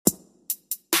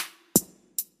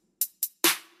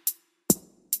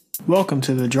Welcome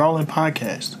to the Drawlin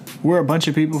Podcast. We're a bunch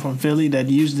of people from Philly that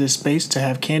use this space to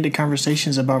have candid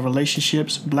conversations about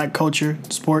relationships, black culture,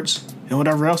 sports, and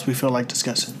whatever else we feel like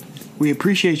discussing. We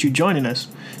appreciate you joining us.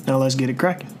 Now let's get it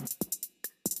cracking.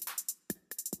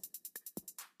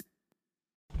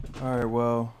 All right,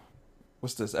 well,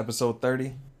 what's this, episode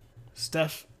 30?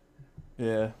 Steph.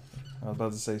 Yeah, I was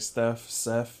about to say Steph,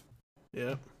 Seth,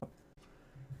 Yep.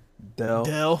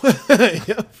 Dell,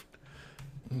 Yep.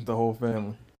 the whole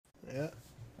family. Yeah.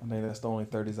 I think that's the only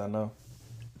 30s I know.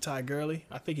 Ty Gurley.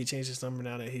 I think he changed his number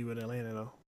now that he with Atlanta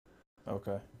though.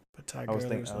 Okay. But Ty I was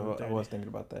Gurley was number 30. I was thinking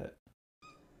about that.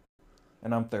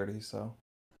 And I'm 30, so.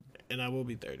 And I will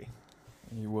be 30.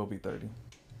 You will be 30.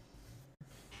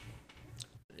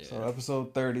 Yeah. So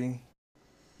episode 30.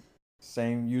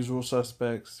 Same usual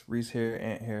suspects. Reese here,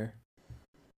 Ant here.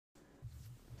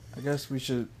 I guess we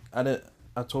should. Ree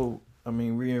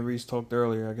and Reese talked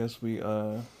earlier. I guess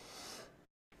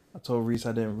I told Reese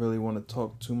I didn't really want to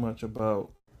talk too much about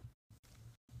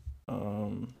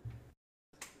the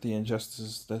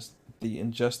injustices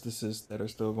that are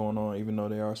still going on, even though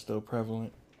they are still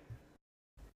prevalent.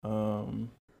 And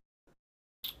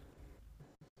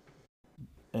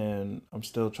I'm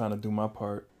still trying to do my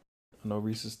part. I know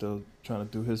Reese is still trying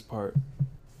to do his part.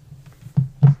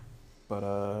 But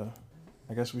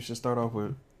I guess we should start off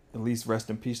with at least rest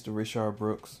in peace to Rayshard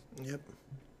Brooks. Yep.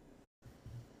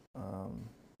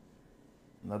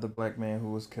 Another black man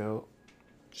who was killed.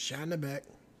 Shot in the back.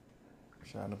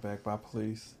 Shot in the back by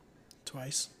police.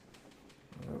 Twice.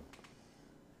 Yep.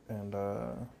 And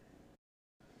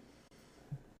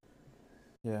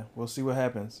yeah, we'll see what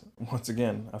happens. Once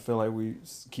again, I feel like we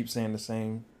keep saying the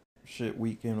same shit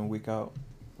week in and week out,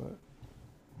 but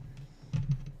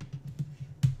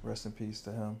rest in peace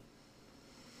to him.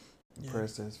 And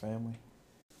prayers to his family.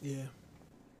 Yeah.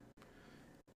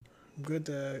 Good.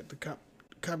 The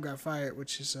cop got fired,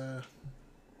 which is The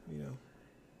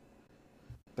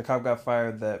cop got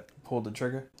fired that pulled the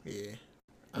trigger. Yeah.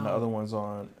 And the other one's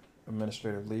on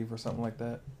administrative leave or something like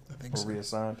that. I think so. Or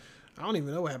reassigned. I don't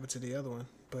even know what happened to the other one,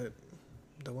 but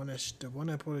the one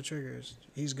that pulled the trigger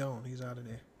he's gone. He's out of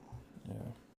there.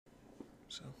 Yeah.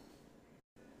 So.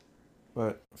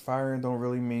 But firing don't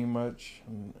really mean much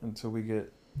until we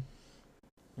get,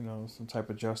 some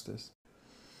type of justice.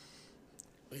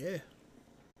 Yeah.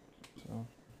 So.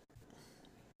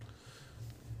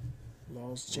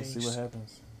 Laws change. We'll see what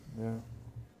happens. Yeah.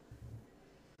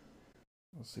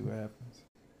 We'll see what happens.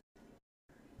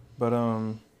 But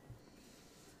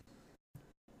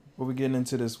what we getting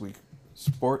into this week?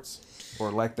 Sports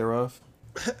or lack thereof?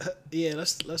 Yeah,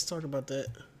 let's talk about that.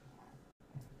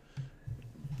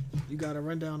 You got a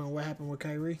rundown on what happened with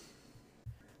Kyrie?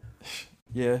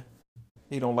 Yeah.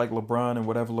 He don't like LeBron, and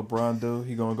whatever LeBron do,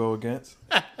 he gonna go against.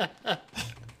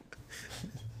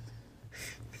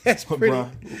 That's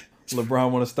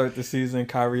LeBron want to start the season.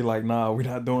 Kyrie like, nah, we're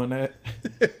not doing that.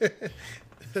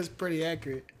 That's pretty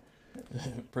accurate.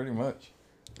 Pretty much.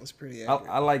 That's pretty accurate.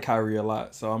 I like Kyrie a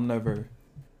lot, so I'm never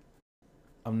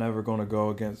gonna go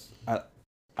against. I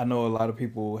know a lot of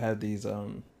people have these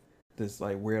this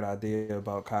like weird idea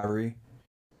about Kyrie,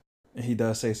 and he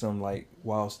does say some like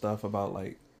wild stuff about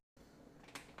like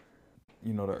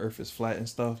the earth is flat and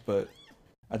stuff, but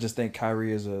I just think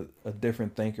Kyrie is a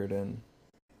different thinker than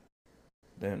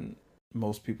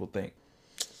most people think.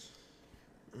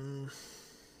 I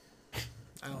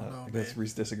don't know. I guess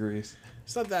Reese disagrees.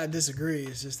 It's not that I disagree.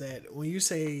 It's just that when you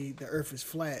say the earth is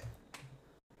flat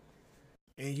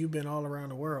and you've been all around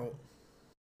the world,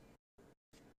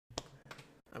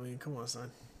 I mean, come on,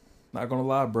 son. Not gonna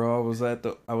lie, bro. I was at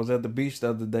the beach the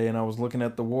other day and I was looking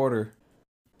at the water,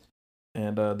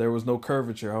 and there was no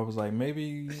curvature. I was like,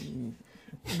 maybe,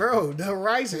 bro, the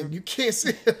horizon, you can't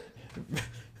see it.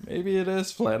 Maybe it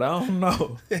is flat. I don't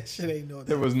know. That shit ain't no.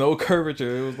 There was no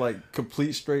curvature. It was like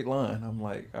complete straight line. I'm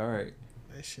like, all right,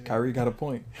 Kyrie got a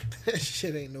point. That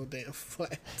shit ain't no damn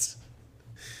flat.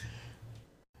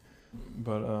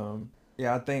 But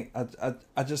yeah,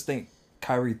 I just think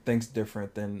Kyrie thinks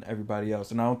different than everybody else,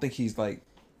 and I don't think he's like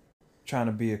trying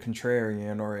to be a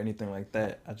contrarian or anything like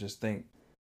that. I just think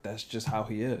that's just how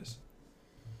he is.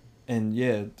 And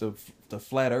yeah, the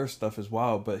flat earth stuff is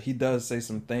wild, but he does say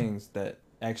some things that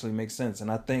actually make sense. And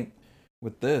I think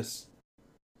with this,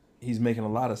 he's making a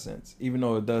lot of sense, even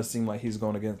though it does seem like he's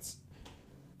going against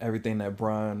everything that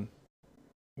Brian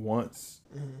wants.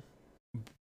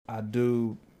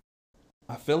 Mm-hmm.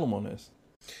 I feel him on this.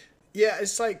 Yeah,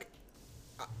 it's like,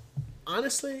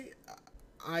 honestly,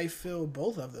 I feel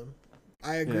both of them.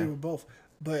 I agree with both.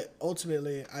 But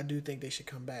ultimately, I do think they should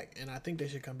come back. And I think they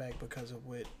should come back because of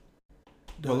what...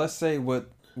 But let's say what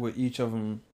each of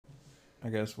them I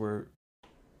guess we're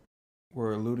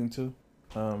alluding to.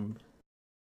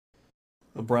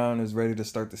 LeBron is ready to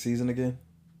start the season again.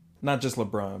 Not just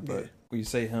LeBron, but we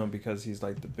say him because he's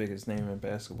like the biggest name in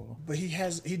basketball. But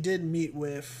he did meet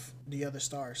with the other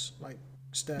stars, like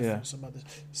Steph and some other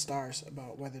stars,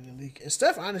 about whether the league. And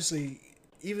Steph, honestly,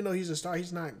 even though he's a star,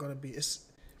 he's not going to be.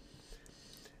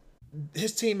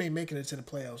 His team ain't making it to the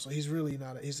playoffs, so he's really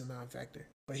not. He's a non-factor.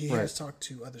 But he has talked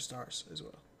to other stars as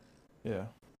well. Yeah.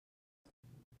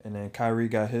 And then Kyrie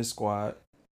got his squad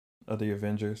of the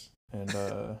Avengers, and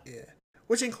yeah,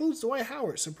 which includes Dwight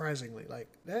Howard. Surprisingly, like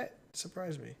that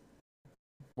surprised me.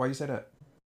 Why you say that?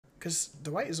 Because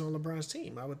Dwight is on LeBron's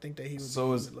team. I would think that he would be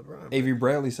with LeBron. Avery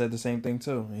Bradley said the same thing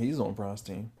too. He's on LeBron's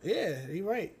team. Yeah, you're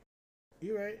right.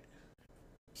 You're right.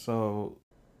 So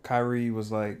Kyrie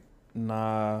was like,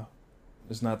 "Nah,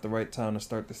 it's not the right time to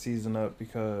start the season up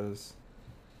because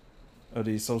of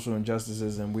these social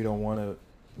injustices, and we don't want to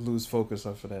lose focus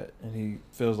off of that." And he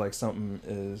feels like something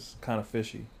is kind of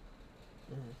fishy.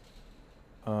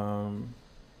 Mm-hmm.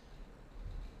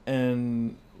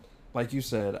 And like you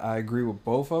said, I agree with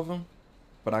both of them,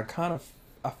 but I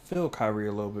feel Kyrie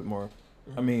a little bit more.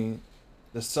 Mm-hmm. I mean,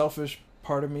 the selfish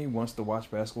part of me wants to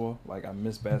watch basketball. Like, I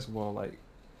miss basketball like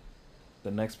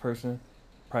the next person,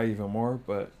 probably even more,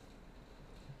 but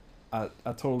I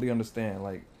totally understand.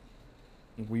 Like,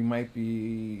 we might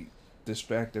be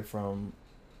distracted from,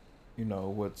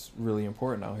 what's really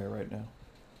important out here right now.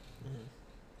 Mm-hmm.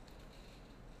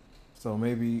 So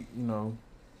maybe,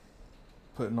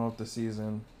 putting off the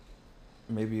season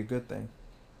may be a good thing.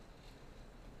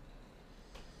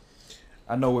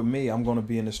 I know with me, I'm going to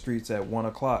be in the streets at 1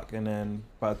 o'clock, and then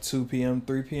by 2 p.m.,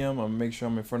 3 p.m., I'm going to make sure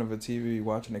I'm in front of a TV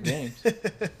watching the games.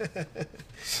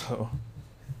 So.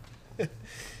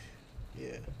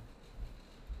 Yeah.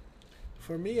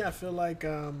 For me, I feel like,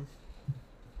 the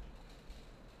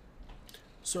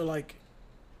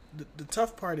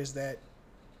tough part is that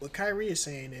what Kyrie is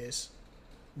saying is,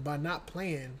 by not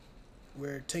playing,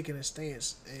 we're taking a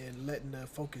stance and letting the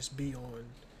focus be on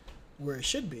where it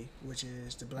should be, which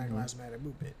is the Black Lives Matter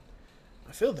movement.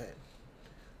 I feel that.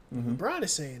 What LeBron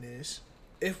is saying is,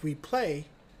 if we play,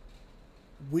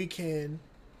 we can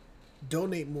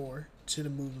donate more to the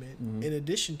movement in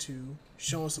addition to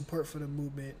showing support for the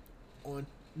movement on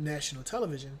national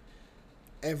television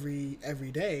every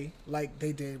day, like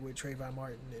they did with Trayvon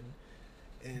Martin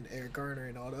and Eric Garner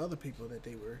and all the other people that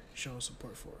they were showing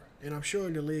support for. And I'm sure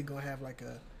the league gonna have like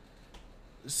a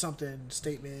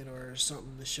statement or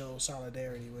something to show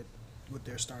solidarity with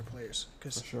their star players. For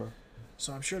sure.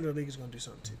 So I'm sure the league is gonna do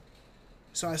something too.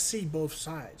 So I see both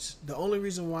sides. The only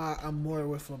reason why I'm more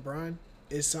with LeBron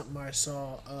is something I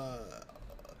saw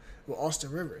with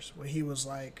Austin Rivers when he was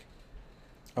like,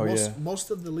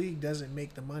 most of the league doesn't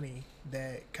make the money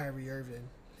that Kyrie Irving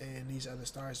and these other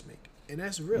stars make. And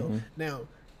that's real. Mm-hmm. Now,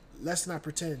 let's not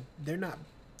pretend they're not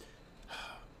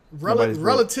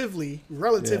relatively,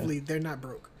 they're not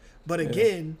broke. But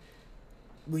again,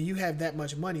 when you have that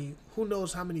much money, who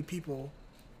knows how many people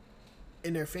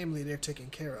in their family they're taking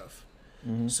care of.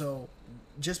 Mm-hmm. So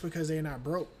just because they're not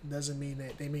broke doesn't mean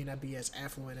that they may not be as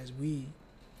affluent as we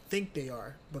think they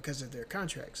are because of their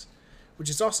contracts, which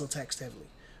is also taxed heavily.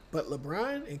 But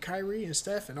LeBron and Kyrie and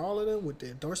Steph and all of them with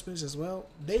the endorsements as well,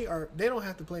 they don't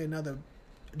have to play another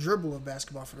dribble of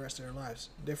basketball for the rest of their lives.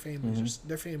 Their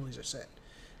families are set.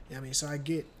 You know what I mean? So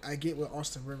I get what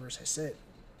Austin Rivers has said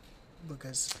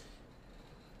because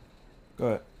go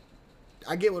ahead.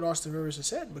 I get what Austin Rivers has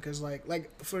said because like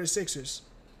for the Sixers,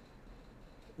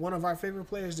 one of our favorite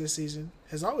players this season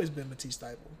has always been Matisse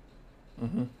Thybulle.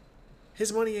 Mm-hmm.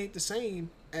 His money ain't the same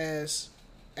as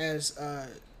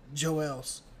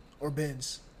Joel's or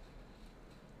Ben's.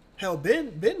 Hell,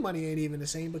 Ben money ain't even the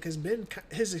same because Ben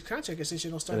his contract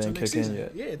extension don't start until next season.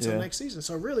 Until next season.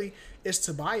 So really, it's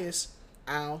Tobias,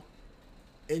 Al,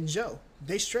 and Joe.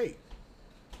 They straight.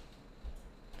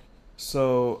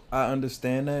 So I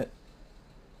understand that,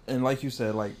 and like you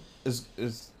said, like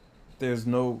there's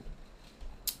no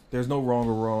wrong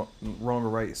or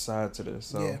right side to this.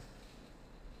 So,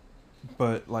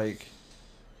 but like,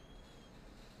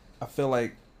 I feel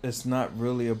like it's not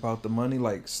really about the money.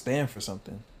 Like, stand for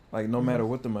something. Like, no matter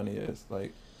what the money is.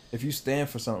 Like, if you stand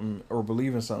for something or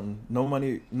believe in something, no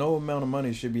amount of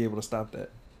money should be able to stop that.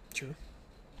 True.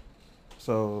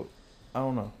 So, I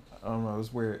don't know.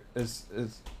 It's weird. It's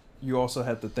you also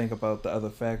have to think about the other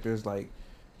factors. Like,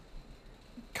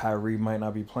 Kyrie might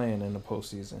not be playing in the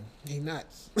postseason. He's not.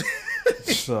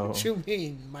 So. What you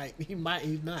mean?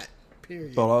 He's not.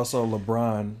 Period. But also,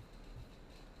 LeBron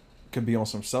could be on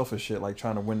some selfish shit, like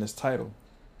trying to win this title.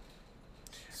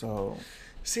 So,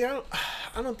 see,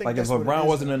 I don't think like if that's what it LeBron is,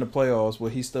 wasn't though. in the playoffs,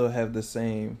 would he still have the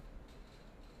same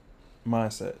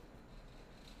mindset?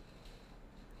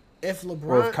 If Or if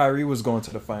LeBron, Kyrie was going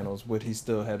to the finals, would he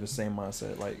still have the same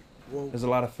mindset? Like, well, there's a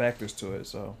lot of factors to it.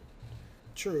 So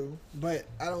true, but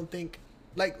I don't think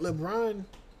like LeBron.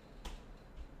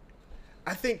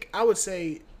 I think I would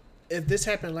say if this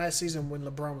happened last season when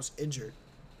LeBron was injured,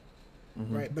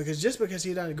 right? Because just because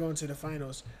he doesn't go into the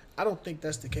finals, I don't think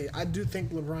that's the case. I do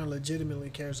think LeBron legitimately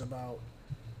cares about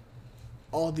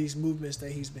all these movements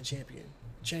that he's been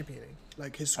championing,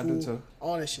 like his I do school, too.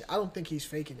 all that shit. I don't think he's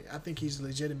faking it. I think he's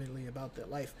legitimately about that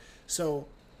life. So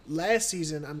last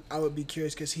season, I would be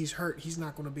curious because he's hurt. He's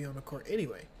not going to be on the court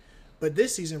anyway. But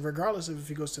this season, regardless of if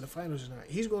he goes to the finals or not,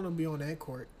 he's going to be on that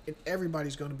court, and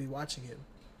everybody's going to be watching him.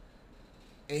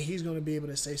 And he's going to be able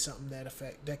to say something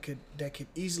that could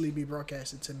easily be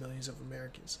broadcasted to millions of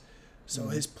Americans. So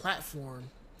his platform,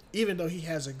 even though he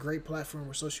has a great platform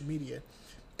with social media,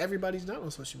 everybody's not on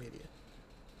social media.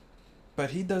 But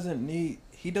he doesn't need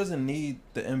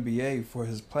the NBA for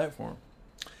his platform.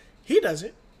 He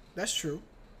doesn't. That's true.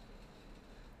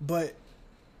 But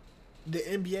the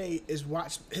NBA is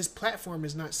watched. His platform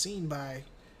is not seen by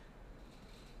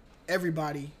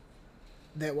everybody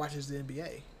that watches the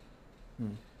NBA.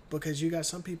 Because you got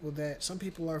some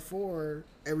people are for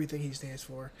everything he stands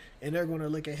for, and they're going to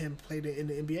look at him play in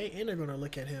the NBA, and they're going to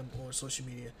look at him on social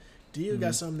media. Do you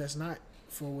got some that's not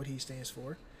for what he stands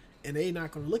for, and they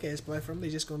not going to look at his platform? They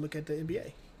just going to look at the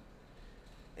NBA,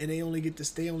 and they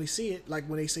only see it like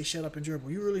when they say shut up and dribble.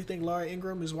 You really think Laura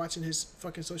Ingraham is watching his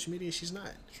fucking social media? She's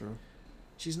not. True.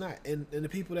 She's not. And the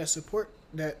people that support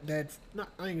that not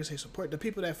I ain't gonna say support, the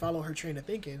people that follow her train of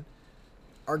thinking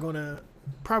are gonna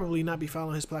probably not be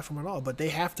following his platform at all, but they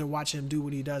have to watch him do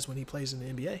what he does when he plays in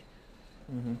the NBA.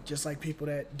 Just like people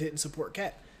that didn't support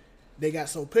Cat, they got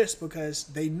so pissed because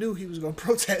they knew he was gonna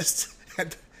protest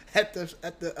at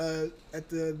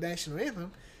the national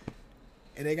anthem,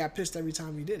 and they got pissed every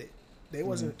time he did it. They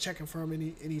wasn't checking for him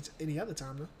any other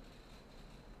time though.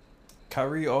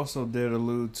 Kyrie also did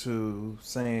allude to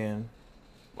saying,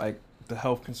 like, the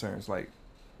health concerns. Like,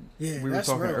 Yeah, we were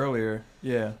talking real. earlier.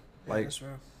 Yeah. Like, that's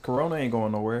real. Corona ain't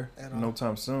going nowhere At all. no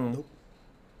time soon.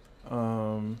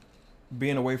 Nope.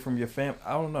 Being away from your fam,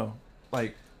 I don't know.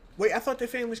 Like, Wait, I thought their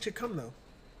families could come though.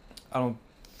 I don't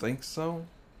think so.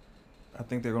 I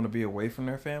think they're going to be away from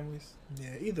their families.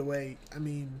 Yeah, either way, I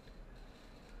mean,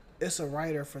 it's a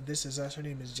writer for This Is Us. Her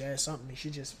name is Jazz something. She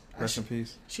just Rest in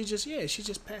peace. She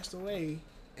just passed away,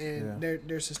 and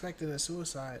they're suspecting a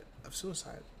suicide,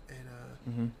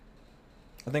 and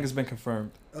I think it's been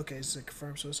confirmed. okay, it's a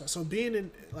confirmed suicide. So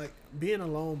being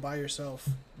alone by yourself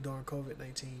during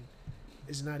COVID-19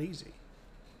 is not easy.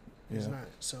 It's not.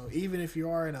 So even if you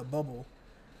are in a bubble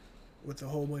with a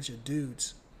whole bunch of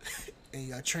dudes and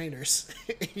your trainers,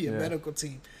 and your medical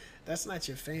team, that's not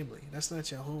your family. That's not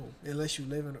your home unless you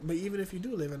live in. But even if you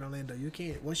do live in Orlando, you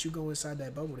can't. Once you go inside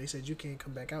that bubble, they said you can't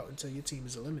come back out until your team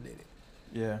is eliminated.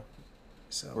 Yeah.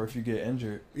 So. Or if you get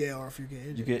injured. Yeah, or if you get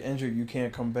injured. You get injured, you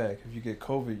can't come back. If you get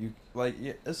COVID,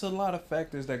 it's a lot of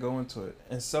factors that go into it.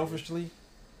 And selfishly,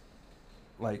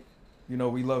 like,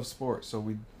 we love sports, so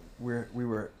we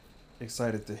were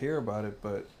excited to hear about it,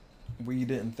 but we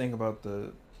didn't think about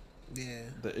the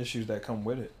issues that come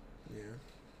with it. Yeah.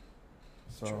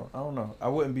 So True. I don't know. I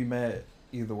wouldn't be mad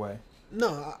either way.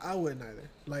 No, I wouldn't either.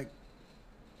 Like,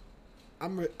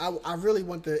 I really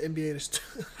want the NBA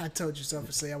to. I told you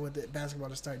selfishly I want the basketball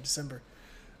to start in December.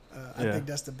 I think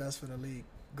that's the best for the league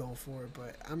going forward.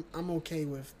 But I'm okay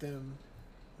with them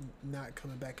not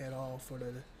coming back at all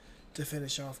to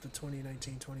finish off the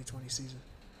 2019-2020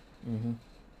 season.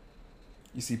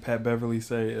 You see Pat Beverly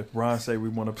say, if Ron say we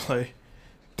want to play,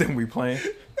 then we playing.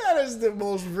 That is the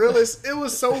most realist. It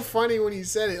was so funny when he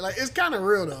said it. Like, it's kind of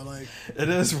real though. Like, it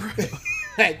is real.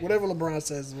 Like, whatever LeBron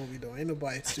says is what we doing. Ain't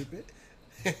nobody stupid.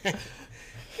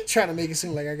 Trying to make it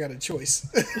seem like I got a choice.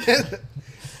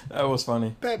 That was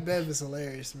funny. Pat Bev is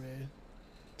hilarious, man.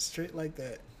 Straight like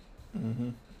that.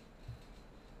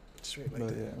 Straight like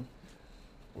that. Yeah.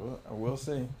 Well, I will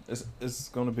see. It's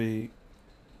going to be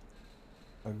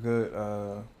a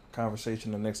good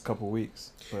conversation the next couple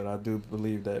weeks, but I do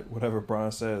believe that whatever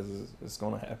Brian says is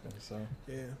going to happen. So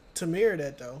yeah. To mirror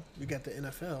that though, we got the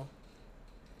NFL,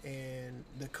 and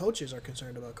the coaches are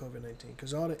concerned about COVID-19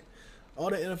 because all the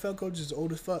NFL coaches are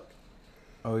old as fuck.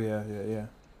 Oh yeah.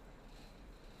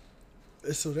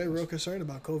 And so they're real concerned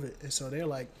about COVID, and so they're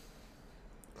like,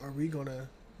 "Are we gonna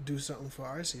do something for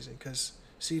our season?" Because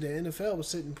see, the NFL was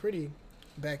sitting pretty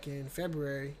back in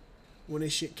February when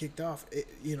this shit kicked off.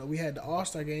 We had the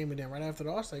All-Star game, and then right after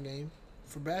the All-Star game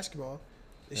for basketball,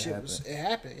 it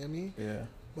happened. I mean,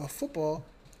 But football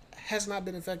has not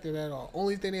been affected at all.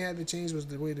 Only thing they had to change was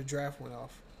the way the draft went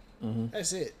off. Mm-hmm.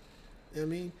 That's it. You know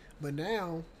what I mean? But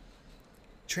now,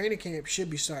 training camp should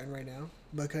be starting right now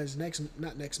because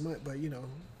not next month, but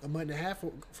a month and a half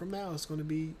from now, it's going to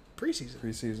be preseason.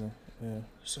 Preseason, yeah.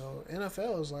 So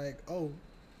NFL is like, oh,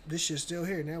 this shit's still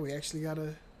here. Now we actually got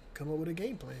to come up with a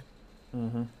game plan.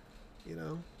 Mm-hmm.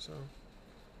 So.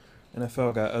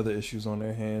 NFL got other issues on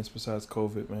their hands besides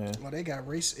COVID, man. Well, they got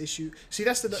race issue. See,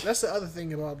 that's the other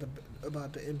thing about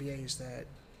the NBA is that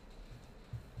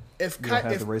if You don't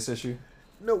have the race issue?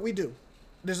 No, we do.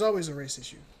 There's always a race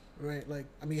issue, right? Like,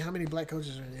 I mean, how many black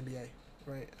coaches are in the NBA,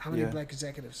 right? How many black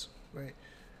executives, right?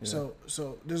 Yeah.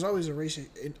 So there's always a race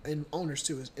and owners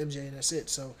too, is MJ, and that's it.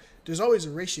 So there's always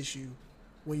a race issue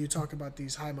when you talk about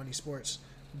these high money sports,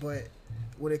 but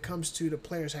when it comes to the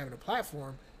players having a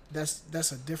platform,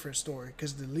 that's a different story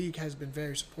because the league has been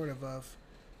very supportive of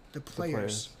the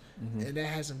players. Mm-hmm. And that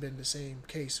hasn't been the same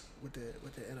case with the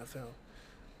NFL.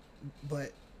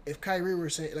 But if Kyrie were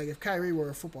saying, like, if Kyrie were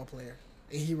a football player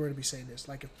and he were to be saying this,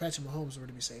 like if Patrick Mahomes were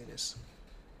to be saying this,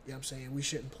 you know what I'm saying, we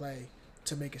shouldn't play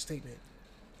to make a statement.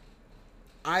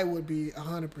 I would be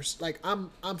 100%, like I'm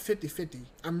 50-50.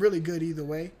 I'm really good either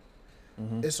way.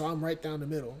 Mm-hmm. And so I'm right down the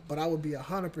middle. But I would be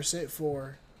 100%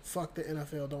 for fuck the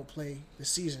NFL, don't play the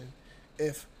season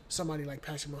if somebody like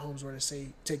Patrick Mahomes were to say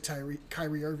take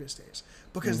Kyrie Irving's stance.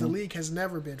 Because the league has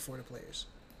never been for the players.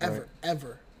 Ever,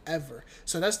 ever.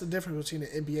 So that's the difference between the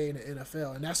NBA and the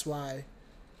NFL. And that's why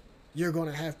you're going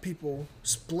to have people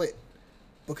split.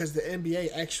 Because the NBA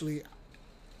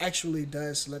actually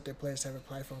does let their players have a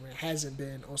platform. It hasn't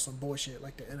been on some bullshit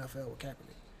like the NFL with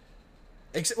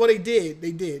Kaepernick. Well, they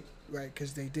did, right?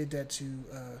 Because they did that to,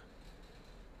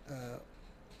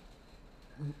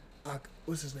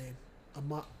 what's his name?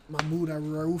 Mahmoud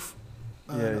Rauf.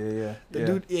 Yeah. The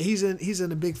dude, he's in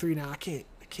the big three now. I can't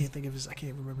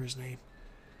remember his name.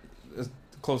 It's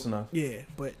close enough. Yeah,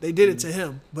 but they did it to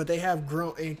him. But they have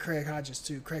grown, and Craig Hodges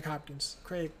too. Craig Hodges,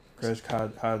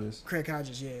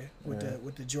 yeah,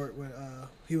 with the Jordan when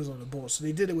he was on the Bulls. So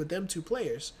they did it with them two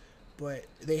players, but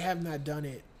they have not done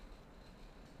it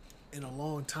in a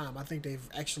long time. I think they've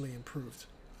actually improved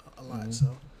a lot. Mm-hmm.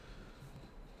 So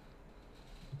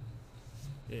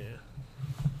yeah,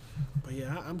 but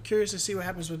yeah, I'm curious to see what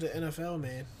happens with the NFL,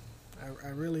 man. I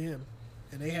really am.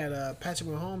 And they had Patrick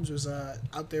Mahomes was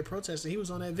out there protesting. He was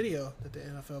on that video that the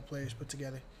NFL players put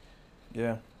together.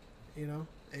 Yeah.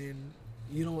 And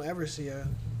you don't ever see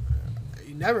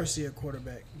you never see a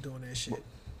quarterback doing that shit.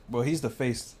 Well, he's the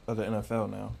face of the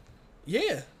NFL now.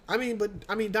 Yeah. I mean,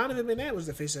 Donovan McNabb was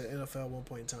the face of the NFL at one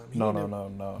point in time. No.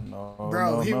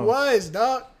 Bro, he was,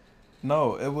 dog.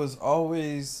 No, it was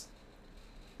always...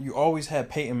 You always had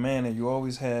Peyton Manning. You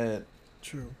always had...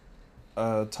 True.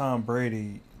 Tom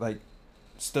Brady. Like,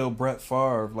 still Brett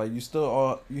Favre. Like, you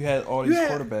had all these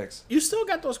quarterbacks. You still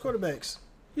got those quarterbacks.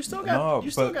 You still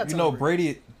got Tom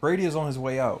Brady is on his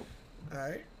way out. All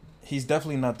right. He's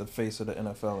definitely not the face of the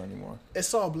NFL anymore.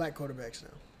 It's all black quarterbacks now.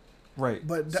 Right.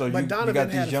 But Donovan you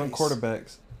got these young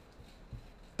quarterbacks.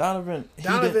 Donovan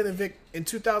and Vic in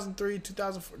 2003,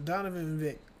 2004. Donovan and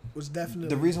Vic was definitely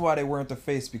the reason why they weren't the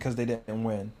face because they didn't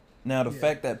win. Now the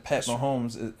fact that Pat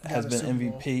Mahomes has been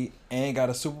MVP and got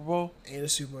a Super Bowl and a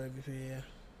Super Bowl MVP,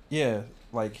 yeah,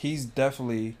 like he's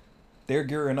definitely they're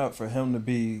gearing up for him to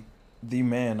be the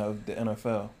man of the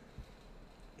NFL.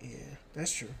 Yeah,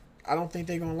 that's true. I don't think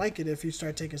they're gonna like it if you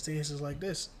start taking stances like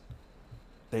this.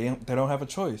 They don't have a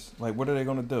choice. Like, what are they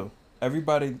gonna do?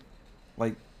 Everybody,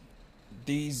 like,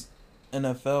 these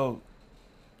NFL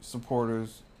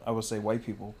supporters, I would say white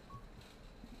people,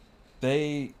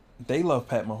 they love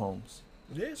Pat Mahomes.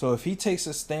 Yeah. So if he takes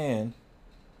a stand,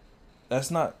 that's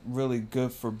not really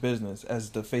good for business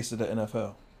as the face of the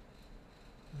NFL.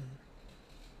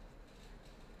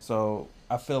 So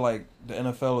I feel like the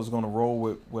NFL is going to roll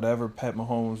with whatever Pat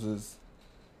Mahomes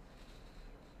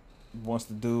wants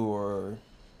to do or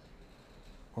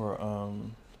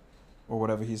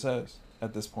whatever he says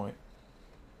at this point.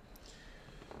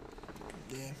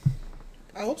 Yeah,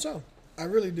 I hope so. I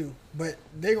really do. But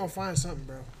they're going to find something,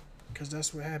 bro, because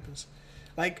that's what happens.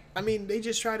 Like, I mean, they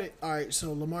just tried it. All right,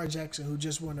 so Lamar Jackson, who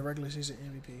just won the regular season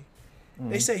MVP,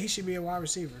 they say he should be a wide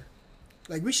receiver.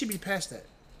 Like, we should be past that.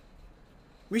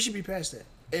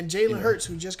 And Jalen Hurts,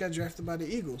 who just got drafted by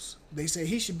the Eagles, they say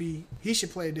he should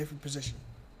play a different position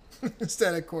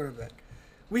instead of quarterback.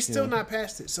 We still not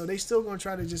past it, so they still gonna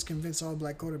try to just convince all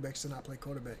black quarterbacks to not play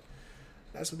quarterback.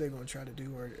 That's what they're gonna try to do,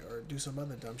 or do some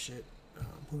other dumb shit.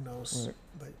 Who knows? Right.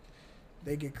 But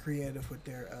they get creative with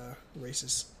their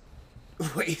racist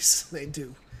ways. They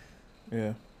do.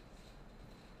 Yeah.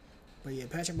 But yeah,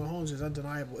 Patrick Mahomes is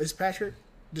undeniable. It's Patrick,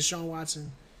 Deshaun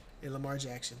Watson, and Lamar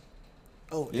Jackson.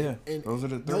 Oh, Yeah, and those are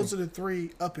the three. those are the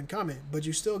three up and coming. But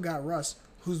you still got Russ,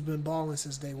 who's been balling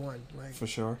since day one. Like, For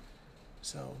sure.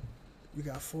 so you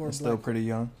got four. He's still pretty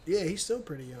young. Yeah, he's still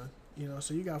pretty young. You know,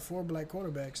 so you got four black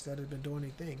quarterbacks that have been doing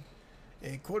their thing.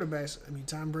 And quarterbacks, I mean,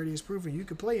 Tom Brady has proven you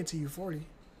can play until you're 40.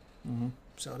 Mm-hmm.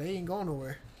 So they ain't going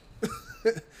nowhere.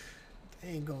 They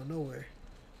ain't going nowhere.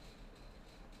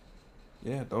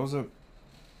 Yeah, those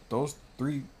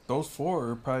four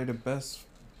are probably the best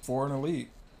four in the league.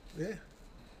 Yeah.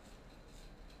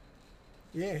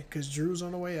 Yeah, because Drew's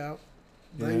on the way out.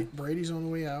 Yeah. Brady's on the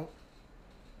way out.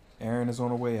 Aaron is on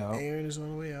the way out. Aaron is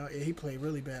on the way out. Yeah, he played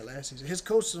really bad last season. His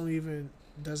coach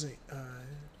doesn't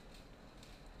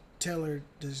tailor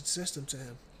the system to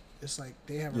him. It's like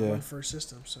they have a Yeah. run first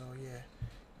system. So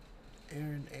yeah,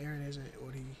 Aaron isn't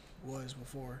what he was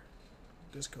before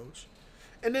this coach.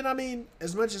 And then I mean,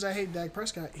 as much as I hate Dak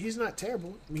Prescott, he's not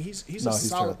terrible. I mean, he's No, a he's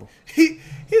solid. terrible.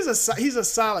 He's a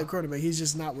solid quarterback. He's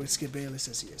just not what Skip Bayless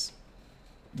says he is.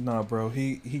 Nah, bro.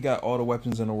 He got all the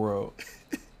weapons in the world.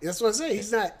 That's what I'm saying.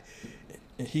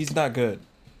 He's not good.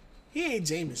 He ain't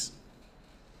Jameis.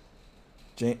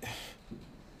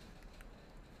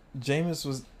 Jameis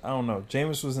was, I don't know.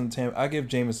 Jameis was in Tampa. I give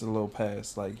Jameis a little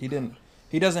pass. Like he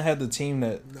doesn't have the team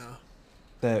that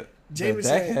No. Jameis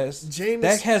Dak had- has. Jameis-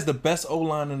 Dak has the best O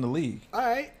line in the league. All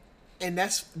right, and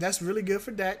that's really good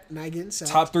for Dak not getting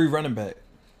sacked. Top 3 running back.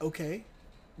 Okay,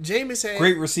 Jameis had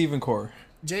Great receiving core.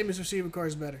 Jameis receiving core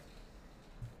is better.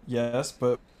 Yes,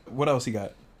 but what else he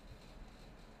got?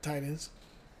 Tight ends.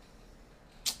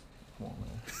 Come on,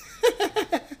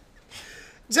 man.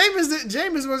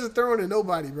 Jameis wasn't throwing to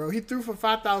nobody, bro. He threw for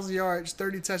 5,000 yards,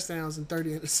 30 touchdowns, and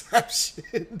 30 interceptions.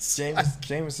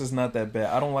 Jameis is not that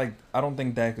bad. I don't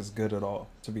think Dak is good at all,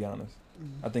 to be honest.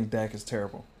 I think Dak is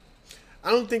terrible. I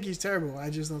don't think he's terrible. I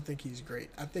just don't think he's great.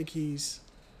 I think he's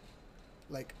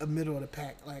like a middle of the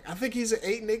pack. Like I think he's an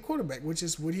 8-8 quarterback, which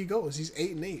is what he goes. He's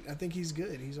 8-8. I think he's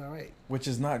good. He's all right. Which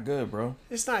is not good, bro.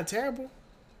 It's not terrible.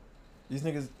 These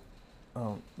niggas,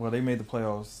 well, they made the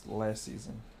playoffs last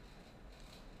season.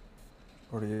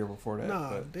 Or the year before that. No,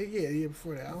 but the year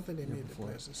before that. I don't think they Year made the before.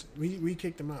 playoffs. This year. We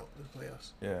kicked them out of the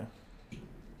playoffs. yeah.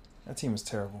 That team is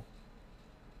terrible.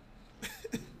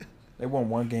 They won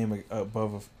one game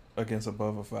against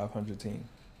above a 500 team.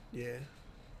 Yeah.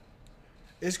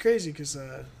 It's crazy because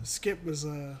Skip was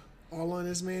all on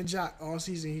this man Jock all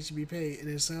season. He should be paid, and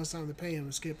then it sounds time to pay him.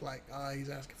 And Skip like, he's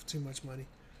asking for too much money.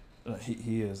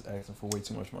 He is asking for way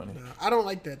too much money. No, I don't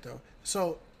like that though.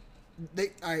 So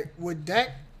with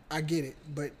Dak, I get it,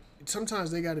 but sometimes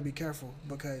they got to be careful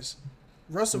because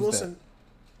Russell Who's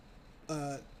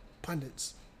Wilson,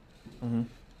 pundits, Mm-hmm.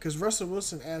 because Russell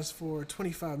Wilson asked for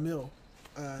 25 mil,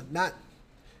 not,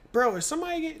 bro. Is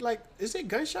somebody is there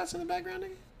gunshots in the background,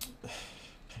 nigga?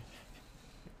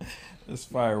 It's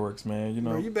fireworks, man. You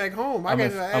know. Bro, you back home? I I'm got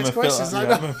in- to I'm ask in Philly- questions. I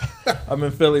yeah, know. I'm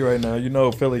in Philly right now. You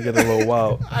know Philly get a little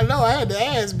wild. I know. I had to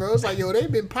ask, bro. It's like, yo, they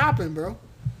been popping, bro.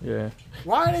 Yeah.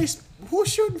 Why are they?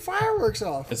 Who's shooting fireworks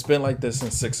off? It's been like this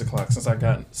since 6 o'clock. Since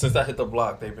I hit the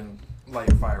block, they've been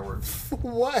lighting fireworks.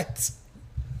 What?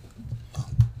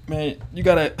 Man, you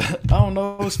gotta. I don't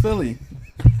know. It's Philly.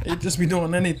 They just be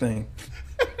doing anything.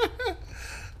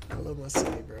 I love my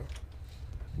city, bro.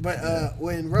 But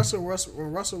when Russell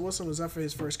Wilson was up for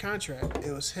his first contract,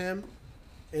 it was him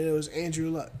and it was Andrew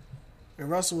Luck. And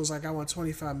Russell was like, I want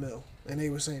 25 mil. And they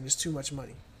were saying it's too much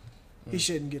money. He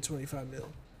shouldn't get 25 mil.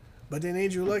 But then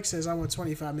Andrew Luck says, I want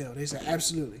 25 mil. They said,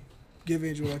 absolutely. Give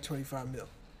Andrew Luck 25 mil.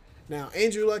 Now,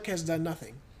 Andrew Luck has done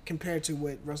nothing compared to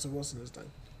what Russell Wilson has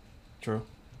done. True.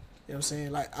 You know what I'm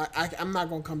saying? Like, I'm not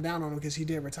going to come down on him because he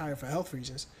did retire for health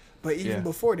reasons. But even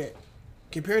before that,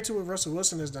 compared to what Russell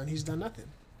Wilson has done, he's done nothing.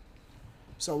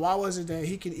 So why was it that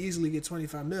he could easily get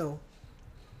 25 mil,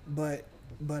 but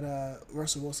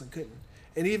Russell Wilson couldn't?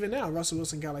 And even now, Russell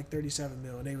Wilson got like 37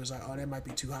 mil, and they was like, oh, that might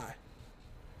be too high.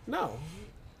 No.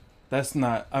 That's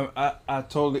not. I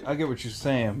totally. I get what you're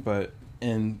saying, but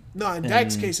in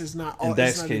Dak's case, it's not. In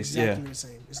Dak's it's not case, exactly yeah. the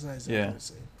same. It's not exactly the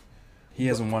same. he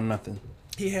hasn't won nothing.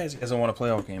 He has He it. hasn't won a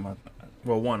playoff game.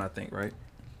 One, I think, right?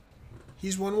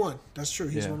 He's won one. That's true.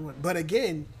 He's Yeah. won one. But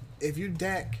again, if you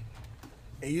Dak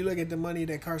and you look at the money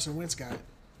that Carson Wentz got,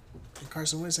 and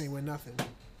Carson Wentz ain't win nothing.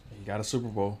 He got a Super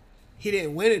Bowl, He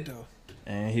didn't win it though.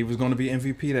 and he was going to be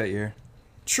MVP that year.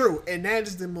 True, and that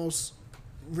is the most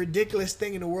ridiculous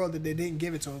thing in the world that they didn't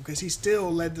give it to him because he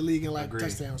still led the league in like Agreed.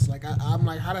 touchdowns. Like I'm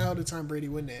like, how the hell did Tom Brady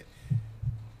win that? You know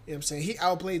what I'm saying? He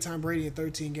outplayed Tom Brady in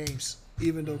 13 games,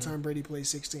 even though Tom Brady played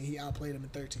 16. He outplayed him in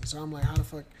 13. So I'm like, how the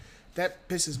fuck? That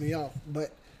pisses me off.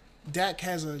 But Dak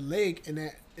has a leg in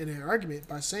that in an argument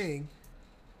by saying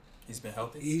He's been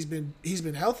healthy. he's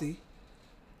been healthy.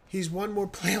 He's won more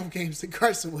playoff games than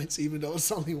Carson Wentz, even though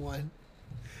it's only one.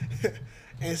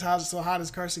 And so how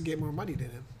does Carson get more money than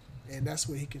him? And that's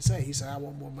what he can say. He said, "I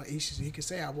want more money." He can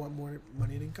say, "I want more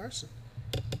money than Carson."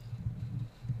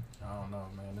 I don't know,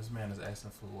 man. This man is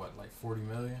asking for what, like $40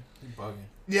 million? He bugging.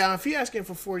 Yeah, if he's asking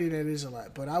for 40, that is a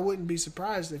lot. But I wouldn't be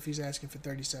surprised if he's asking for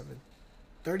 37.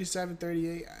 37,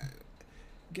 38,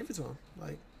 give it to him.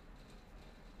 Like,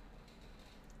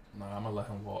 Nah, I'm gonna let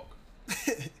him walk.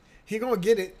 he gonna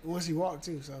get it once he walk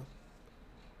too. So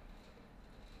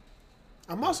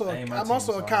I'm also That ain't my I'm team,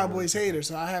 also so a I Cowboys really- hater.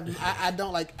 So I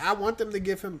don't like. I want them to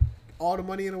give him all the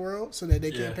money in the world so that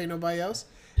they can't Yeah. pay nobody else.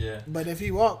 Yeah. But if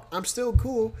he walk, I'm still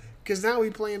cool because now we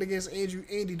playing against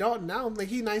Andy Dalton. Now I don't think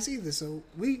he nice either. So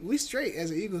we straight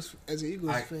as an Eagles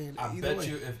fan. I either bet way.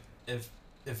 you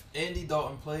if Andy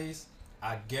Dalton plays,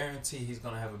 I guarantee he's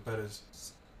gonna have a better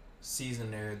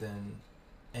season there than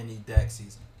any Dak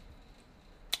season.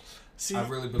 See, I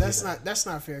really believe that. that's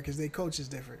not fair because their coach is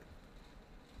different.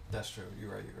 That's true.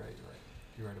 You're right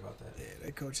about that. Yeah,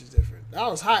 their coach is different. I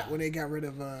was hot when they got rid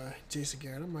of Jason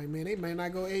Garrett. I'm like, man, they might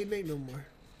not go 8-8 no more.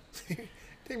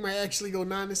 They might actually go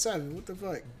 9-7. What the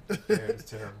fuck? Yeah,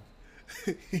 it's terrible.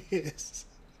 Yes.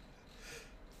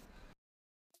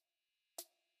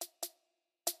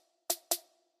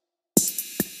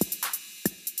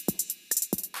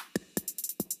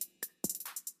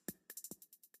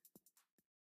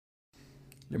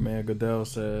 Your man Goodell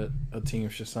said a team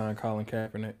should sign Colin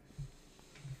Kaepernick.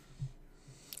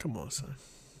 Come on, son.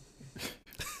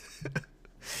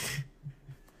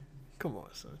 Come on,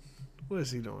 son. What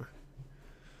is he doing?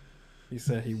 He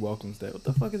said he welcomes that. What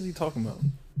the fuck is he talking about?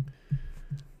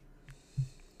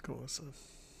 Come on, son.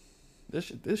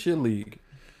 This your league.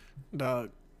 Dog,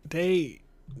 they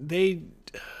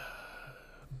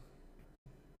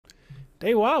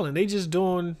wildin'.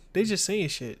 They just saying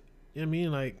shit. You know what I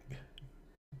mean? Like,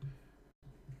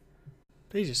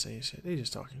 they just saying shit. They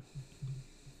just talking.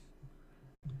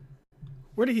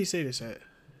 Where did he say this at?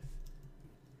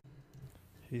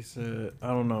 He said, I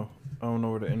don't know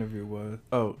where the interview was.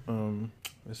 Oh,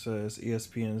 it says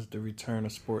ESPN's The Return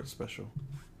of Sports special.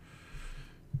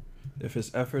 If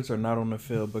his efforts are not on the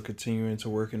field but continuing to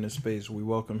work in this space, we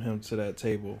welcome him to that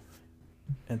table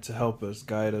and to help us,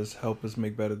 guide us, help us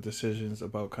make better decisions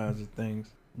about the kinds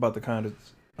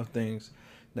of things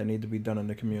that need to be done in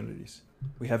the communities.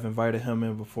 We have invited him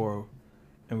in before,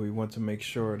 and we want to make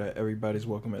sure that everybody's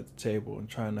welcome at the table and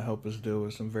trying to help us deal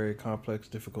with some very complex,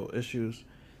 difficult issues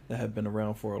that have been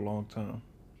around for a long time.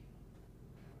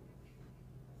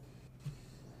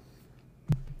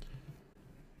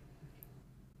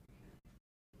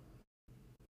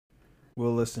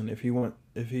 Well, listen, if he wants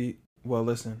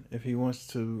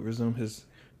to resume his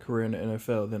career in the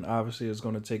NFL, then obviously it's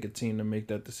going to take a team to make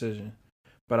that decision.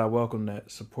 But I welcome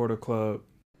that. Support a club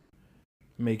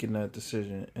making that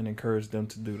decision and encourage them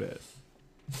to do that.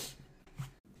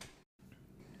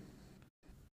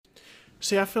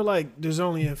 See, I feel like there's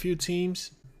only a few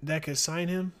teams that could sign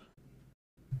him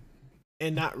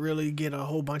and not really get a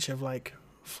whole bunch of like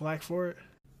flack for it.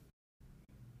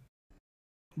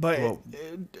 But Well-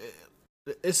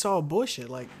 it's all bullshit.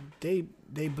 Like they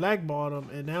blackballed him,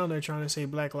 and now they're trying to say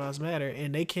Black Lives Matter,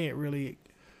 and they can't really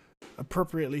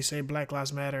appropriately say Black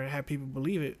Lives Matter and have people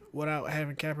believe it without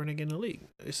having Kaepernick in the league.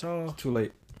 It's all Too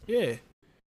late. yeah.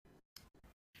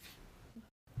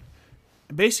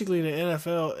 Basically, the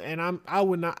NFL, and I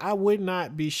would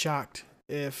not be shocked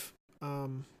if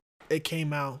it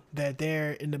came out that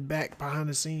they're in the back behind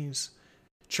the scenes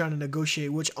trying to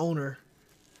negotiate which owner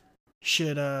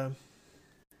should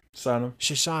Sign him.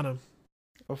 sign him.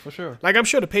 Oh, for sure. Like, I'm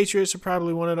sure the Patriots are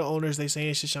probably one of the owners they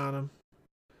saying should sign him.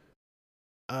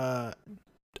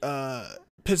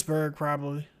 Pittsburgh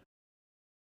probably.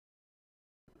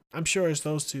 I'm sure it's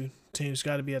those two teams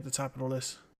got to be at the top of the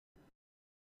list.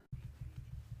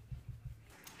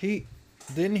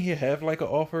 Didn't he have like an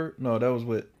offer? No, that was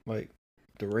with like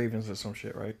the Ravens or some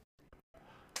shit, right?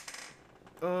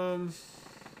 And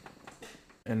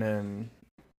then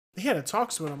He had a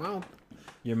talks with him.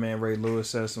 your man Ray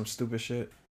Lewis said some stupid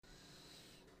shit.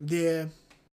 Yeah.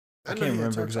 I know can't he had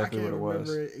remember talks. exactly I what can't it was.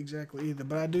 remember it exactly either,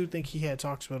 but I do think he had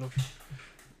talks with him.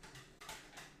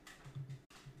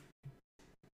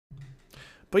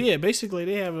 But yeah, basically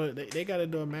they got to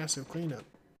do a massive cleanup,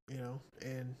 you know,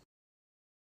 and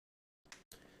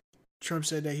Trump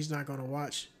said that he's not going to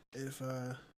watch if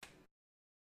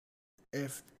they're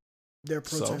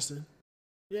So? protesting.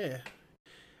 Yeah.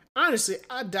 Honestly,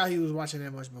 I doubt he was watching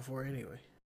that much before anyway.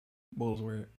 Bulls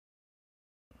weird.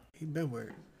 He been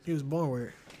weird. He was born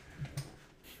weird.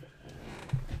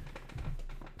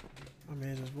 My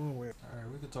man just born with. All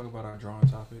right, we could talk about our drawing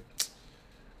topic.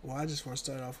 Well, I just want to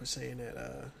start off with saying that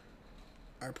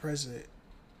our president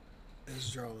is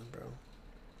drawing, bro.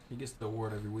 He gets the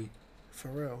award every week. For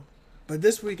real. But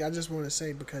this week, I just want to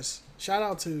say, because shout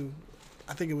out to,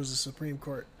 I think it was the Supreme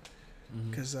Court,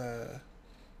 because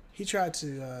he tried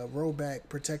to roll back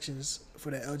protections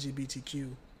for the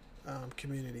LGBTQ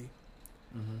community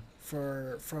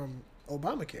from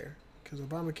Obamacare, because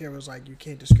Obamacare was like, you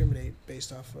can't discriminate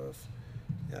based off of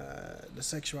the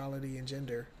sexuality and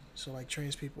gender, so like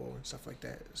trans people and stuff like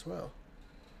that as well.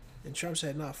 And Trump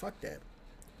said, nah, fuck that,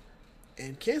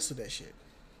 and canceled that shit.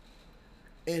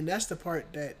 And that's the part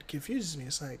that confuses me.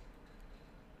 It's like,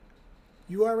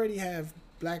 you already have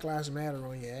Black Lives Matter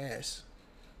on your ass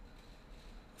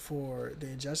for the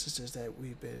injustices that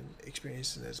we've been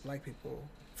experiencing as black people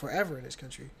forever in this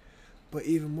country. But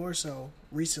even more so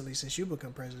recently since you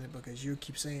become president, because you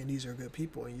keep saying these are good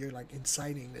people and you're like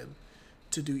inciting them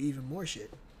to do even more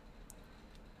shit.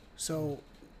 So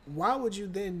why would you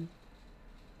then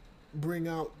bring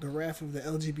out the wrath of the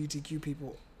LGBTQ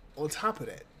people on top of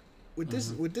that? With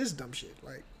this dumb shit.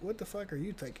 Like, what the fuck are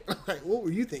you thinking? Like, what were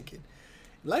you thinking?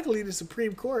 Luckily, the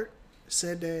Supreme Court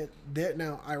said that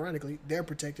now, ironically, they're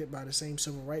protected by the same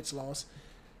civil rights laws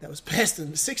that was passed in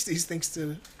the 60s thanks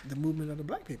to the movement of the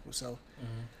black people. So,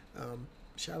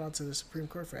 shout out to the Supreme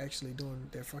Court for actually doing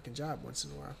their fucking job once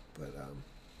in a while. But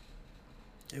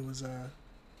it was,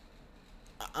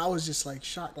 I was just, like,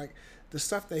 shocked. Like, the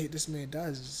stuff that this man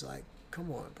does is like,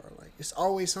 come on, bro. Like, it's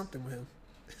always something with him.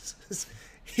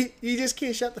 He just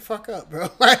can't shut the fuck up, bro.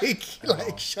 Like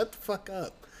shut the fuck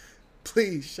up.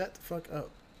 Please, shut the fuck up.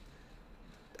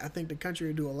 I think the country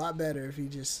would do a lot better if he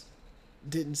just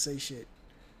didn't say shit.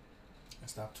 And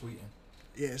stop tweeting.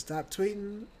 Yeah, stop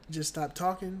tweeting. Just stop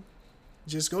talking.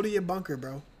 Just go to your bunker,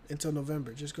 bro, until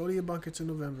November. Just go to your bunker till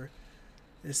November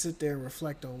and sit there and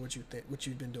reflect on what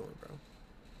you've been doing, bro.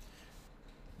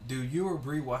 Do you or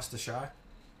Bree watch The Chi?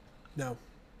 No.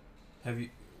 Have you...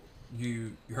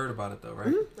 You heard about it though, right?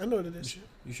 Mm-hmm. I know what it is.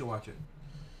 You should watch it.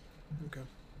 Okay.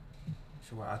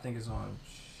 I think it's on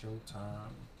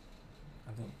Showtime.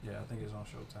 I think it's on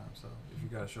Showtime. So if you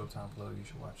got a Showtime plug, you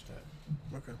should watch that.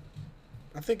 Okay.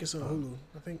 I think it's on Hulu.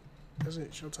 I think doesn't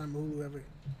Showtime or Hulu ever?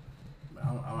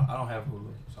 I don't have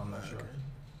Hulu, so I'm not sure.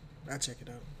 I'll check it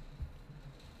out.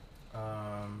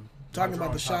 Talking Talking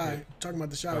about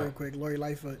the Chi real quick. Lori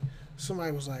Lightfoot.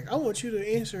 Somebody was like, "I want you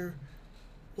to answer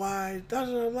why da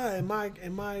da da in my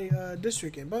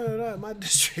district and blah blah blah in my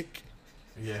district."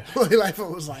 Yeah. Lori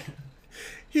Lightfoot was like,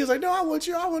 he was like, "No, I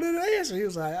wanted to answer." He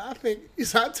was like, I'll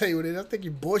tell you what it is. I think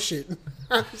you're bullshitting.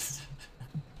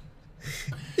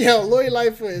 Yo, Lori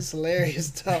Lightfoot is hilarious,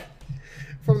 dog.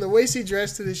 From the way she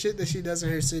dressed to the shit that she does in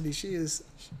her city, she is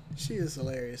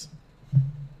hilarious.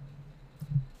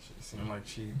 She seemed like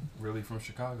she really from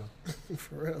Chicago.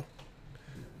 For real.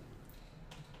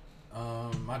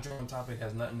 My drawing topic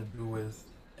has nothing to do with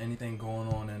anything going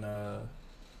on in I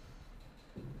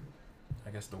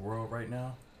guess the world right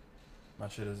now. My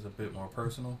shit is a bit more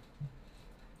personal.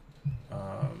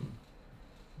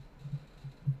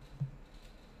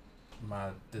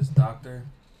 This doctor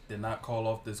did not call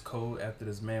off this code after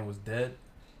this man was dead,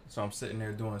 so I'm sitting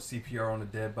there doing CPR on a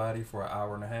dead body for an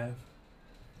hour and a half.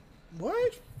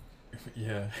 What?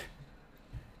 Yeah.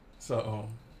 So,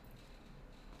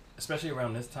 especially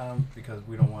around this time, because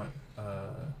we don't want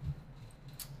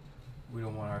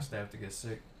our staff to get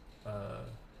sick.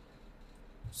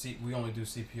 We only do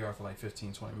CPR for like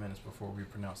 15-20 minutes before we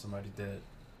pronounce somebody dead.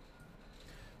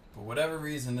 For whatever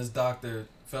reason, this doctor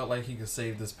felt like he could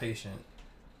save this patient,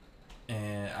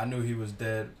 and I knew he was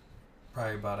dead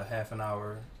probably about a half an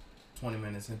hour, 20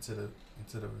 minutes into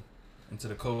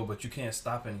the code. But you can't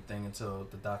stop anything until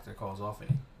the doctor calls it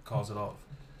off.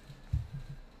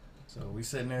 So we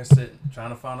sitting there trying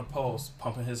to find a pulse,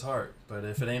 pumping his heart. But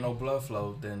if it ain't no blood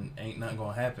flow, then ain't nothing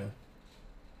gonna happen.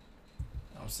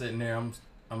 I'm sitting there,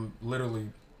 I'm literally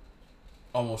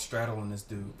almost straddling this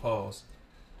dude, pause,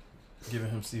 giving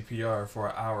him CPR for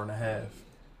an hour and a half,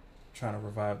 trying to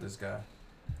revive this guy.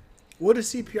 What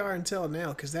does CPR entail now?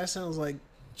 Because that sounds like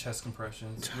chest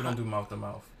compressions. We don't do mouth to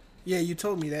mouth. Yeah, you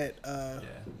told me that. Yeah.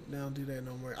 They don't do that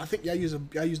no more. I think y'all use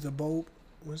the bulb.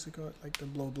 What's it called? Like the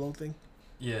blow thing.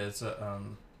 Yeah, it's a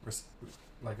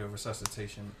like a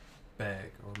resuscitation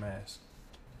bag or mask.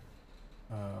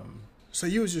 So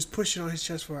you was just pushing on his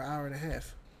chest for an hour and a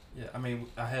half. Yeah, I mean,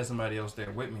 I had somebody else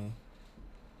there with me.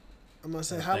 I'm gonna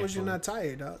say, how was you not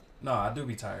tired, dog? No, I do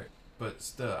be tired, but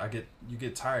still, you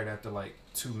get tired after like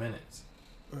 2 minutes.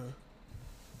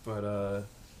 But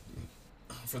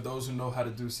for those who know how to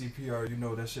do CPR, you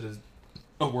know that shit is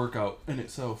a workout in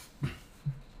itself.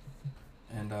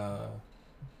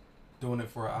 doing it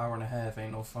for an hour and a half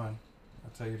ain't no fun.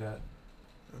 I'll tell you that.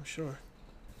 I'm sure.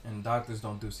 And doctors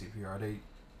don't do CPR.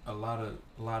 A lot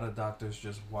of doctors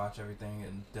just watch everything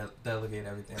and delegate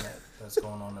everything that's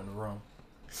going on in the room.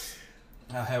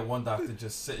 I had one doctor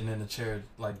just sitting in the chair,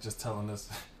 like just telling us,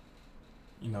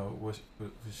 what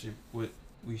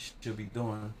we should be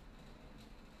doing.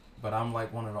 But I'm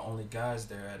like one of the only guys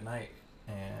there at night,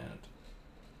 and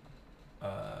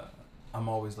I'm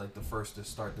always like the first to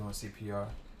start doing CPR.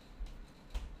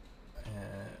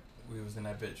 And we was in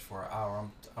that bitch for an hour.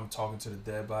 I'm talking to the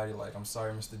dead body like, I'm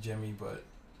sorry, Mr. Jimmy, but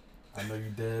I know you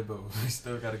dead, but we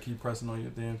still got to keep pressing on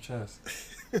your damn chest.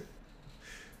 So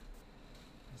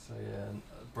yeah,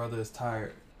 brother is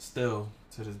tired still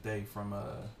to this day from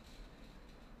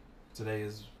today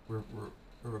is we're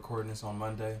recording this on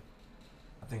Monday.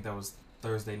 I think that was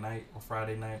Thursday night or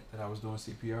Friday night that I was doing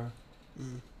CPR.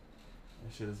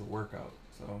 That shit is a workout.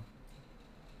 So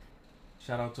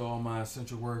shout out to all my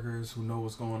essential workers who know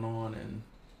what's going on, and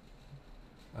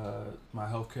my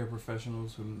healthcare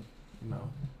professionals who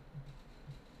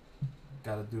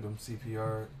got to do them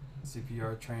CPR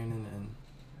training and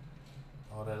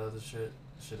all that other shit.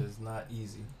 Shit is not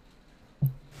easy.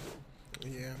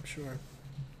 Yeah, I'm sure.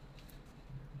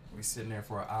 We sitting there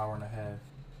for an hour and a half.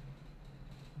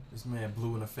 This man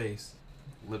blue in the face,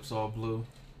 lips all blue.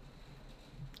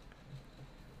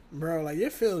 Bro, like,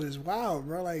 your field is wild,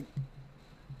 bro. Like,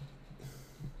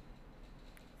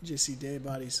 you just see dead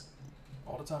bodies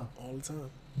All the time. all the time.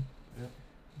 Yeah.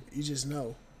 You just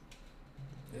know.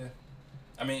 Yeah.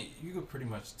 I mean, you could pretty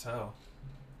much tell.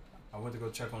 I went to go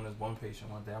check on this one patient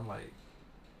one day. I'm like,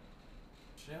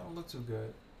 she don't look too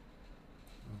good.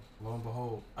 And lo and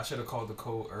behold, I should have called the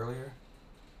code earlier.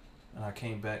 And I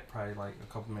came back probably like a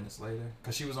couple minutes later.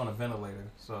 Because she was on a ventilator.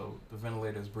 So the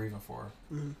ventilator is breathing for her.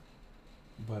 Mm-hmm.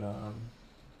 But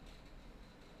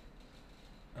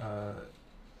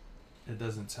it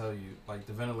doesn't tell you, like,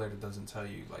 the ventilator doesn't tell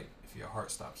you like if your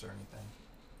heart stops or anything.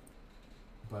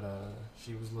 But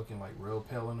she was looking like real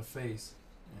pale in the face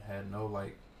and had no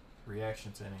like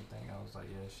reaction to anything. I was like,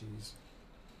 yeah, she's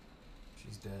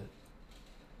dead.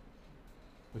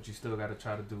 But you still got to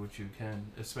try to do what you can,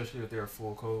 especially if they're a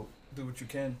full code. Do what you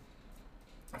can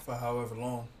for however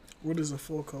long. What is a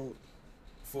full code?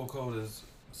 Full code is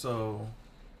so.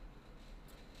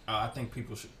 I think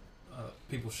people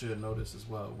should know this as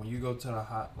well. When you go to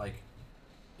the like,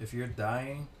 if you're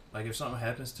dying, like if something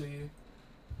happens to you,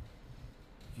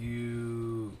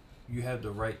 you have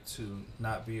the right to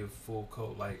not be a full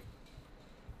code. Like,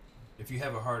 if you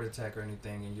have a heart attack or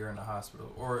anything and you're in the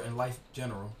hospital or in life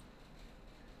general,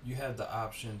 you have the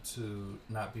option to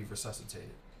not be resuscitated.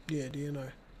 Yeah,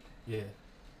 DNR. Yeah.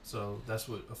 So that's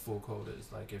what a full code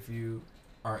is. Like, if you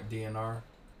aren't DNR,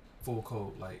 full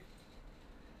code, like,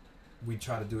 we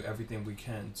try to do everything we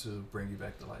can to bring you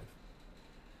back to life.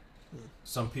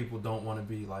 Some people don't want to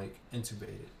be like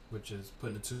intubated, which is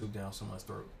putting a tube down someone's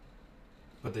throat,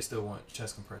 but they still want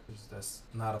chest compressions. That's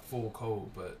not a full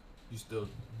code, but you still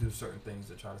do certain things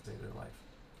to try to save their life.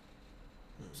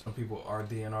 Some people are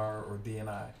DNR or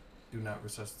DNI, do not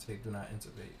resuscitate, do not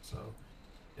intubate. So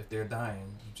if they're dying,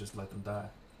 you just let them die,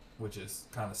 which is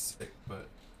kind of sick, but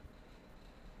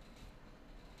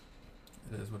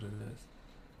it is what it is.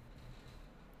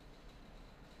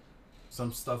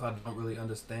 Some stuff I don't really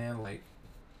understand, like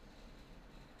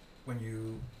when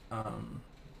you,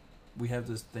 we have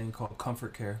this thing called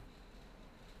comfort care,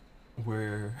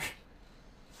 where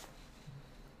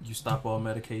you stop all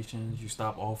medications, you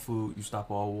stop all food, you stop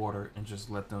all water, and just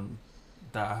let them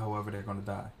die however they're gonna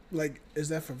die. Like, is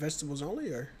that for vegetables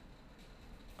only, or?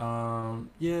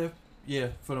 Yeah,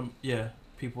 for them, yeah,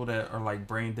 people that are like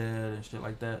brain dead and shit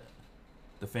like that.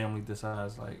 The family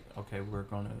decides like, okay, we're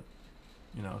gonna,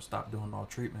 stop doing all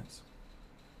treatments.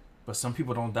 But some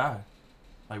people don't die.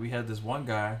 Like, we had this one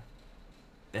guy,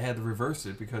 they had to reverse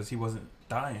it because he wasn't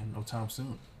dying no time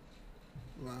soon.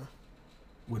 Wow.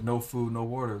 With no food, no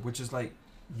water, which is like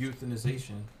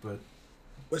euthanization, but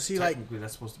Was he technically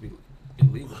that's supposed to be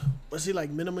illegal. Was he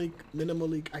like minimally?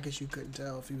 I guess you couldn't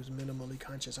tell if he was minimally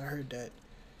conscious. I heard that.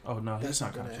 Oh no, he's That's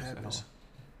not something that conscious at all. happens.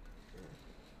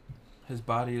 His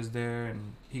body is there,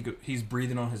 and he's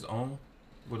breathing on his own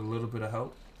with a little bit of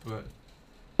help, but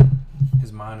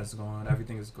his mind is gone.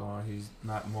 Everything is gone. He's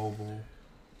not mobile.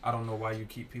 I don't know why you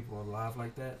keep people alive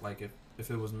like that. Like,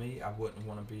 if it was me, I wouldn't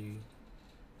want to be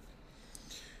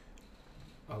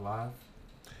alive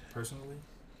personally.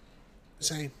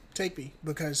 Same. Take me,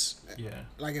 because Yeah.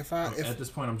 like if At this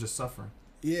point, I'm just suffering.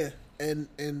 yeah,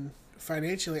 and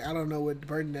financially, I don't know what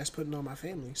burden that's putting on my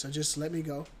family. So just let me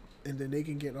go, and then they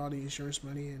can get all the insurance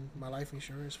money and my life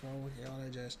insurance, 401k, all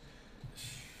that jazz.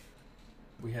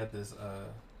 we had this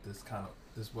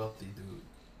wealthy dude,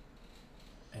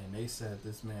 and they said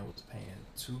this man was paying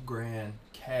 $2,000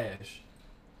 cash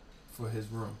for his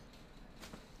room.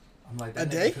 I'm like, that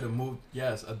nigga could have moved.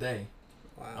 Yes, a day.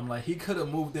 Wow. I'm like, he could have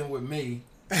moved in with me.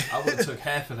 I would have took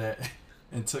half of that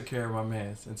and took care of my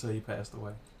man's until he passed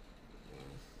away.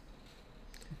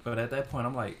 But at that point,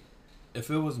 I'm like, if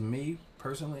it was me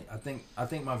personally, I think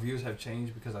my views have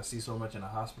changed because I see so much in the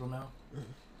hospital now.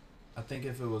 I think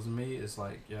if it was me, it's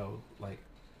like, yo, like,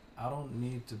 I don't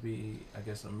need to be, I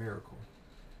guess, a miracle.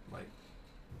 Like,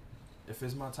 if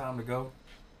it's my time to go,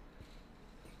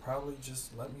 probably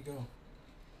just let me go.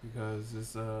 Because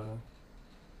it's, I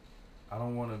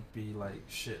don't want to be, like,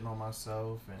 shitting on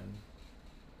myself and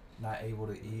not able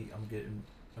to eat. I'm getting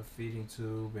a feeding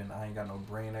tube and I ain't got no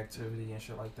brain activity and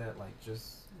shit like that. Like,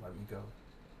 just let me go.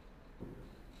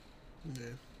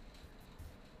 Yeah.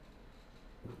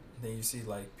 Then you see,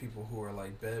 like, people who are,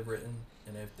 like, bedridden,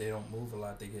 and if they don't move a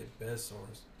lot, they get bed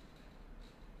sores.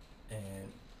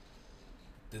 And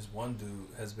this one dude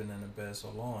has been in the bed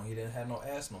so long, he didn't have no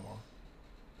ass no more.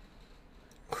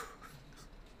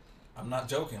 I'm not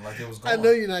joking. Like, it was gone. I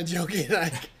know you're not joking.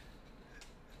 Like,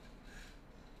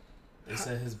 they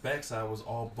said his backside was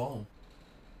all bone.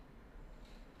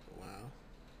 Wow.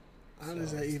 How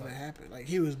does that even happen? Like,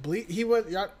 he was bleed. He was.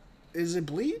 Y'all, is it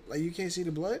bleed? Like, you can't see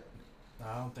the blood? No,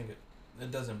 I don't think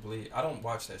it doesn't bleed. I don't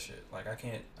watch that shit. Like, I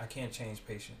can't change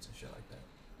patients and shit like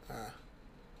that.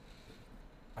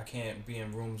 I can't be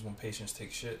in rooms when patients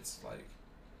take shits. Like,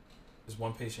 there's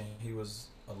one patient, he was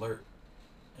alert,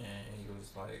 and he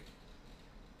was like,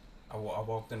 I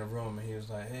walked in the room and he was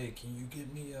like, hey, can you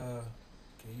give me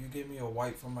a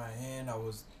wipe from my hand? I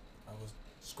was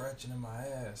scratching in my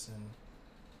ass, and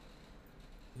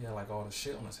he had like all the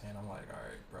shit on his hand. I'm like, all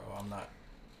right, bro, I'm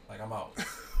out.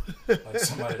 Like,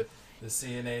 somebody, the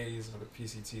CNAs or the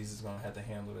PCTs is gonna have to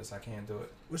handle this. I can't do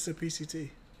it. What's the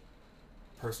PCT?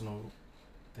 Personal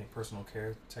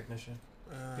care technician.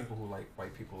 People who like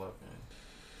wipe people up and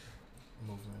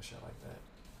move them and shit like that.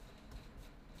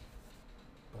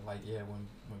 But like, yeah, when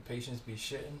patients be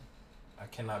shitting, I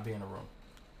cannot be in a room.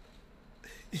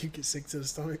 You get sick to the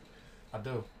stomach? I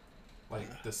do.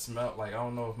 Like, the smell, like, I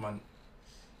don't know if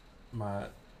my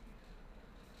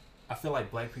I feel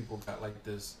like black people got like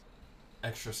this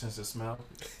extra sense of smell.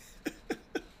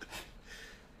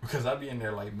 Because I be in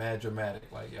there like mad dramatic,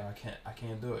 like, yo, I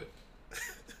can't do it.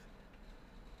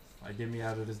 Like, get me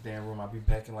out of this damn room. I'll be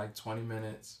back in like 20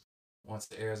 minutes once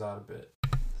the air's out a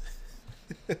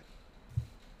bit.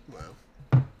 Wow.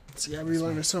 See, I be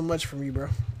learning so much from you, bro.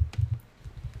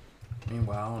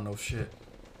 Meanwhile, I don't know shit.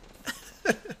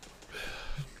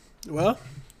 Well,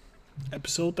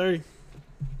 episode 30.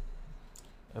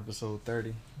 Episode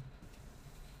 30.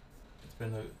 It's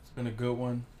been a good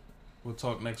one. We'll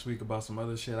talk next week about some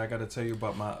other shit. I gotta tell you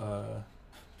about my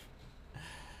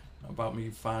about me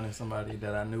finding somebody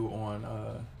that I knew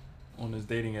on this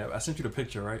dating app. I sent you the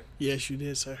picture, right? Yes, you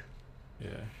did, sir. Yeah.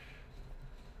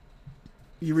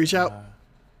 You reach out?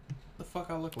 The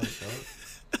fuck I look like, dog?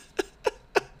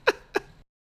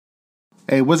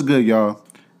 Hey, what's good, y'all?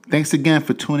 Thanks again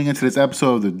for tuning into this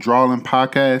episode of the Drawlin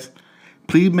Podcast.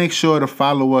 Please make sure to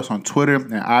follow us on Twitter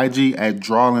and IG at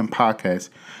Drawlin Podcast.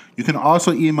 You can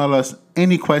also email us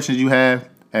any questions you have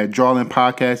at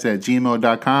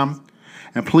drawlinpodcast@gmail.com.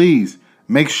 And please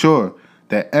make sure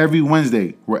that every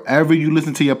Wednesday, wherever you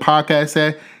listen to your podcast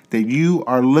at, that you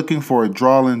are looking for a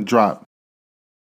Drawlin drop.